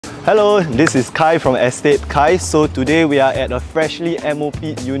Hello, this is Kai from Estate Kai. So today we are at a freshly MOP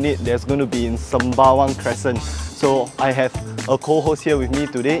unit that's going to be in Sembawang Crescent. So I have a co-host here with me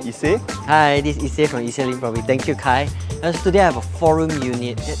today, Issei. Hi, this is Issei from Issei Lim Property. Thank you, Kai. Today I have a 4-room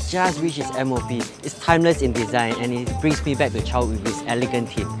unit that just reached its MOP. It's timeless in design and it brings me back to childhood with this elegant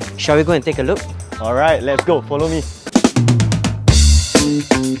theme. Shall we go and take a look? Alright, let's go. Follow me.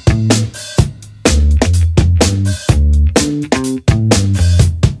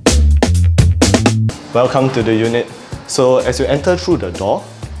 Welcome to the unit. So as you enter through the door,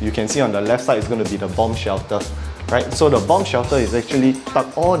 you can see on the left side is going to be the bomb shelter. Right? So the bomb shelter is actually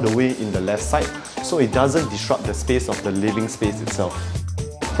tucked all the way in the left side, so it doesn't disrupt the space of the living space itself.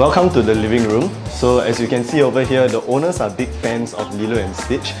 Welcome to the living room. So as you can see over here, the owners are big fans of Lilo and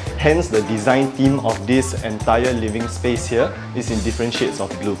Stitch, hence the design theme of this entire living space here is in different shades of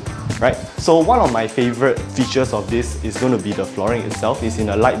blue. Right? So one of my favorite features of this is going to be the flooring itself. It's in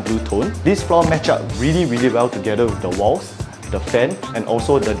a light blue tone. This floor match up really well together with the walls, the fan, and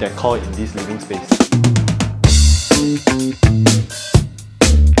also the decor in this living space.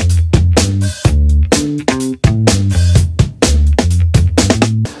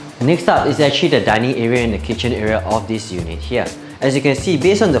 Next up is actually the dining area and the kitchen area of this unit here. As you can see,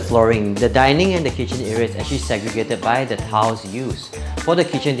 based on the flooring, the dining and the kitchen area is actually segregated by the tiles used. For the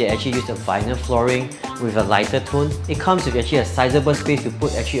kitchen, they actually use a vinyl flooring with a lighter tone. It comes with actually a sizable space to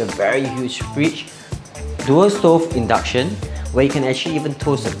put actually a very huge fridge, dual stove induction, where you can actually even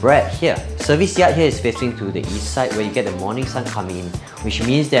toast the bread here. Service yard here is facing to the east side where you get the morning sun coming in, which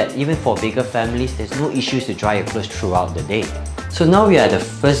means that even for bigger families, there's no issues to dry your clothes throughout the day. So now we are at the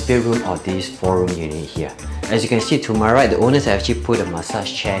first bedroom of this 4-room unit here. As you can see to my right, the owners have actually put a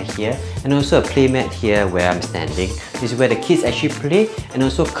massage chair here and also a play mat here where I'm standing. This is where the kids actually play, and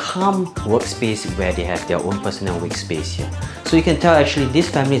also calm workspace where they have their own personal workspace here. So you can tell actually this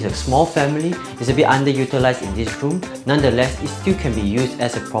family is a small family, it's a bit underutilized in this room. Nonetheless, it still can be used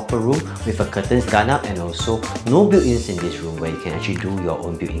as a proper room with a curtains done up and also no built-ins in this room where you can actually do your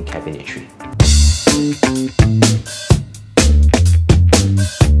own built-in cabinetry.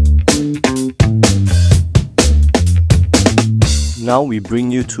 Now we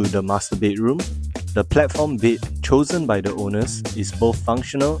bring you to the master bedroom. The platform bed chosen by the owners is both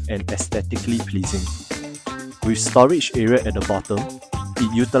functional and aesthetically pleasing. With storage area at the bottom,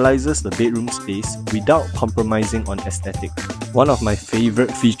 it utilizes the bedroom space without compromising on aesthetic. One of my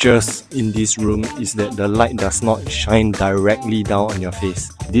favorite features in this room is that the light does not shine directly down on your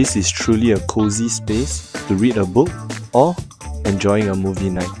face. This is truly a cozy space to read a book or enjoying a movie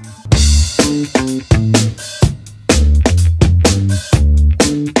night.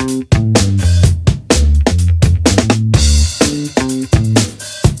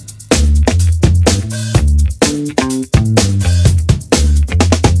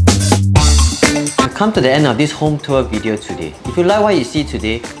 Come to the end of this home tour video today. If you like what you see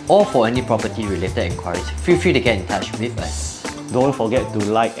today or for any property related inquiries, feel free to get in touch with us. Don't forget to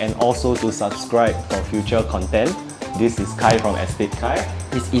like and also to subscribe for future content. This is Kai from Estate Kai.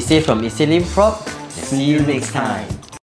 It's Issei from Issei Lim Prop. See you next time.